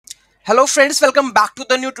Hello friends, welcome back to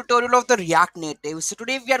the new tutorial of the React Native. So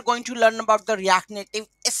today we are going to learn about the React Native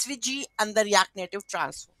SVG and the React Native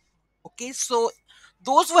transform. Okay, so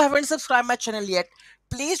those who haven't subscribed my channel yet,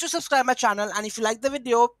 please do subscribe my channel, and if you like the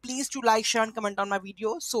video, please do like, share and comment on my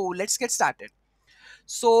video. So let's get started.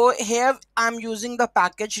 So here I'm using the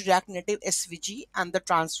package React Native SVG and the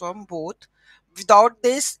transform both. Without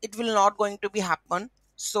this, it will not going to be happen.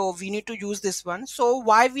 So we need to use this one. So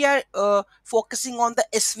why we are focusing on the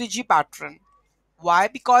SVG pattern? Why?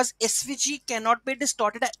 Because SVG cannot be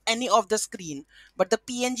distorted at any of the screen, but the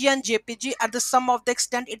PNG and JPG at the sum of the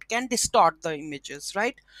extent it can distort the images,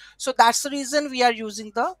 right? So that's the reason we are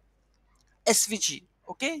using the SVG.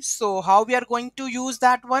 Okay, so how we are going to use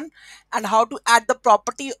that one and how to add the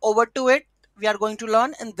property over to it, we are going to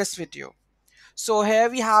learn in this video. So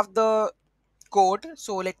here we have the code.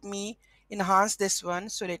 So let me enhance this one.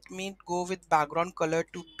 So let me go with background color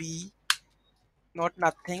to be not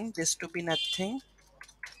nothing, this to be nothing.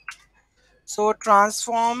 So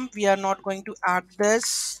transform, we are not going to add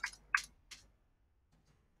this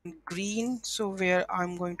green. So where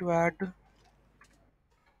I'm going to add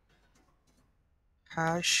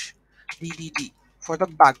hash DDD for the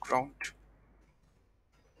background.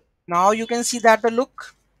 Now you can see that the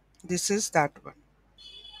look, this is that one.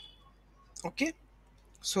 Okay,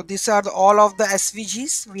 so these are all of the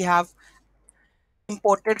SVGs we have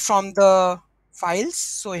imported from the files.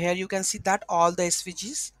 So here you can see that all the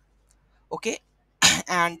SVGs. Okay,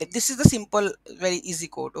 and this is the simple, very easy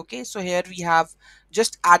code. Okay, so here we have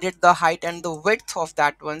just added the height and the width of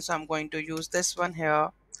that one. So I'm going to use this one here,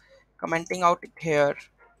 commenting out it here.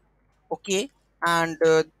 Okay, and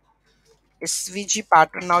SVG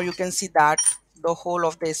pattern, now you can see that the whole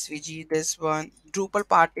of the SVG, this one Drupal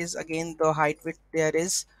part is again the height width there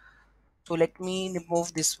is. So let me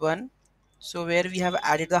remove this one. So where we have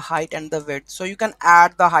added the height and the width, so you can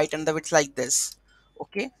add the height and the width like this.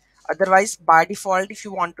 Okay, otherwise by default if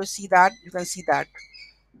you want to see that, you can see that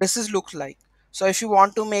this is looks like. So if you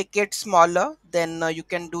want to make it smaller, then you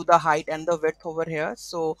can do the height and the width over here.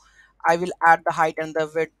 So I will add the height and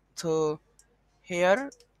the width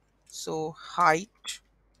here. So height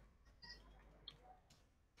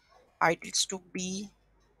is to be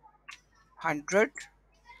 100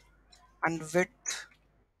 and width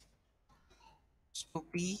is to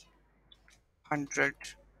be 100.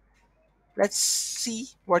 Let's see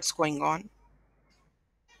what's going on.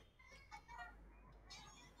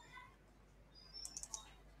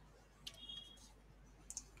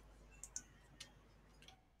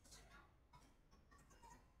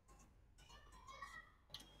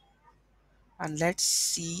 And let's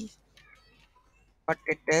see what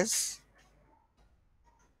it is.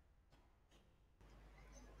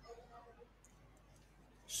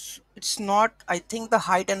 It's not, I think the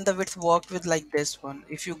height and the width work with like this one.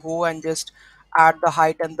 If you go and just add the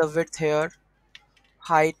height and the width here,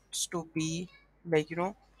 heights to be like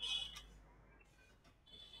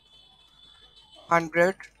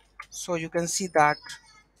 100. So you can see that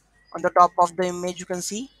on the top of the image you can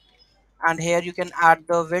see, and here you can add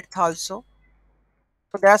the width also.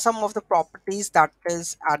 So there are some of the properties that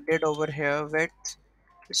is added over here. Width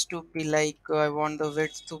is to be like I want the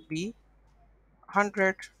width to be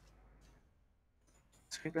 100.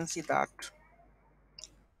 So you can see that.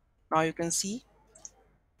 Now you can see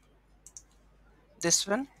this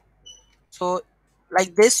one. So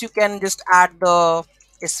like this you can just add the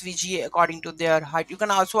SVG according to their height. You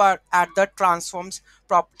can also add the transforms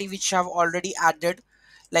property which have already added,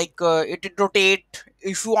 like it rotate.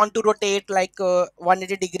 If you want to rotate like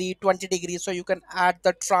 180 degree, 20 degrees, so you can add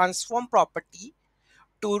the transform property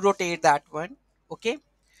to rotate that one. Okay,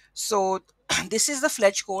 so this is the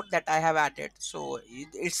fletch code that I have added. So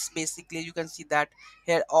it's basically, you can see that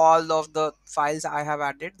here all of the files I have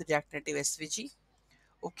added the React Native SVG.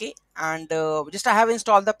 Okay, and just I have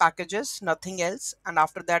installed the packages, nothing else, and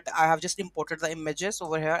after that I have just imported the images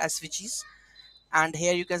over here as switches, and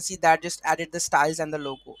here you can see that just added the styles and the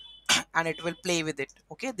logo and it will play with it.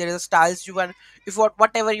 Okay, there is a styles you want, if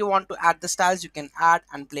whatever you want to add the styles you can add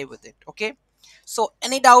and play with it. Okay, so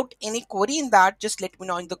any doubt, any query in that, just let me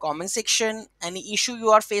know in the comment section. Any issue you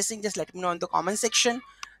are facing, just let me know in the comment section.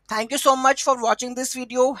 Thank you so much for watching this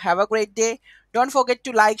video. Have a great day. Don't forget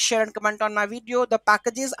to like, share and comment on my video. The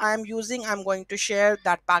packages I am using, I'm going to share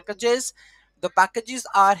that packages. The packages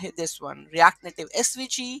are this one, React Native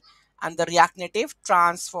SVG and the React Native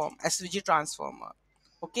transform SVG transformer.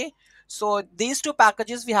 Okay, so these two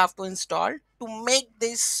packages we have to install to make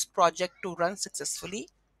this project to run successfully.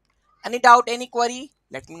 Any doubt, any query,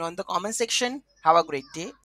 let me know in the comment section. Have a great day.